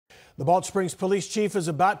The Balch Springs police chief is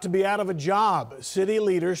about to be out of a job. City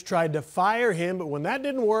leaders tried to fire him, but when that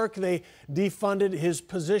didn't work, they defunded his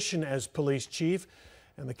position as police chief.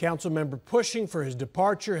 And the council member pushing for his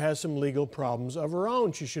departure has some legal problems of her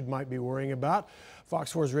own she might be worrying about.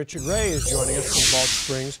 Fox 4's Richard Ray is joining us from Balch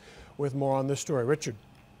Springs with more on this story. Richard.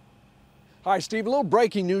 Hi, Steve. A little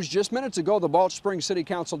breaking news. Just minutes ago, the Balch Springs City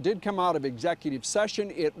Council did come out of executive session.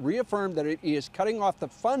 It reaffirmed that it is cutting off the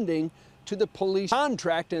funding to the police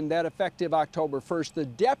contract, and that effective October 1st, the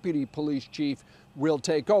deputy police chief will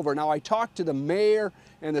take over. Now, I talked to the mayor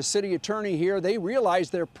and the city attorney here. They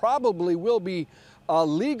realize there probably will be a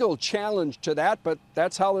legal challenge to that, but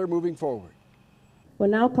that's how they're moving forward.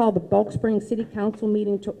 We'll now call the Balch Springs City Council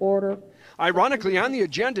meeting to order. Ironically, on the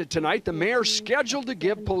agenda tonight, the mayor scheduled to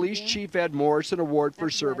give Police Chief Ed Morris an award for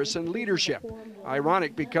service and leadership.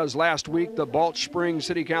 Ironic because last week the Balch Springs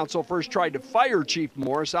City Council first tried to fire Chief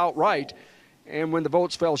Morris outright, and when the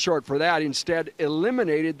votes fell short for that, instead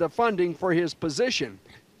eliminated the funding for his position.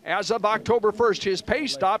 As of October 1st, his pay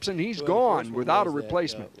stops and he's gone without a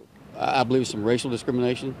replacement. I believe some racial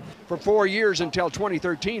discrimination. For 4 years until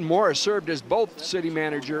 2013, Morris served as both city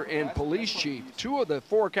manager and police chief. 2 of the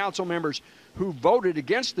 4 council members who voted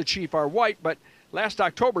against the chief are white, but last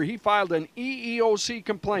October he filed an EEOC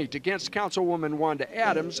complaint against Councilwoman Wanda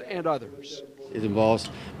Adams and others. It involves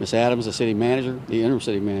Ms. Adams, the city manager, the interim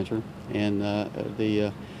city manager, and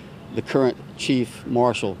the current chief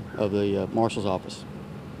marshal of the marshal's office.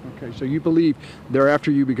 Okay, so you believe they're after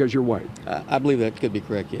you because you're white? I believe that could be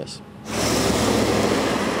correct, yes.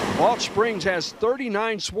 Balch Springs has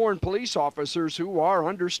 39 sworn police officers who are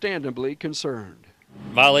understandably concerned.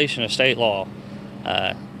 Violation of state law.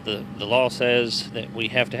 The law says that we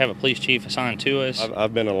have to have a police chief assigned to us.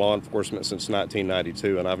 I've been in law enforcement since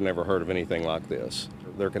 1992, and I've never heard of anything like this.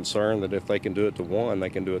 They're concerned that if they can do it to one, they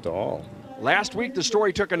can do it to all. Last week, the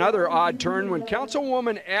story took another odd turn when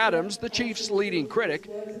Councilwoman Adams, the chief's leading critic,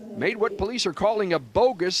 made what police are calling a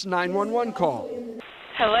bogus 911 call.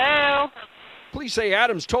 Hello? Police say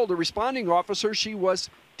Adams told the responding officer she was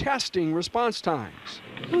testing response times.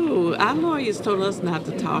 Ooh, our lawyers told us not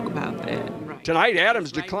to talk about that. Tonight,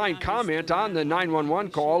 Adams declined comment on the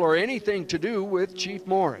 911 call or anything to do with Chief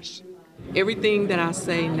Morris. Everything that I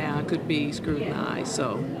say now could be scrutinized,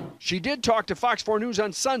 so. She did talk to Fox 4 News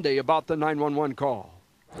on Sunday about the 911 call.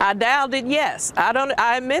 I dialed it, yes.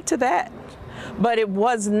 I admit to that. But it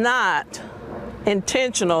was not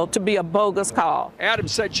intentional to be a bogus call.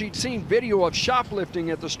 Adams said she'd seen video of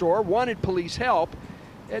shoplifting at the store, wanted police help,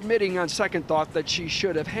 admitting on second thought that she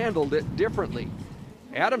should have handled it differently.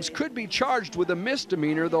 Adams could be charged with a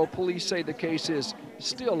misdemeanor, though police say the case is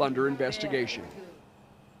still under investigation.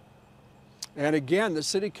 And again, the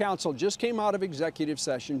City Council just came out of executive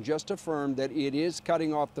session, just affirmed that it is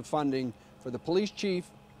cutting off the funding for the police chief.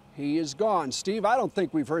 He is gone. Steve, I don't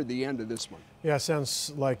think we've heard the end of this one. Yeah,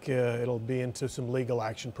 sounds like it'll be into some legal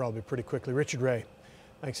action probably pretty quickly. Richard Ray,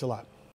 thanks a lot.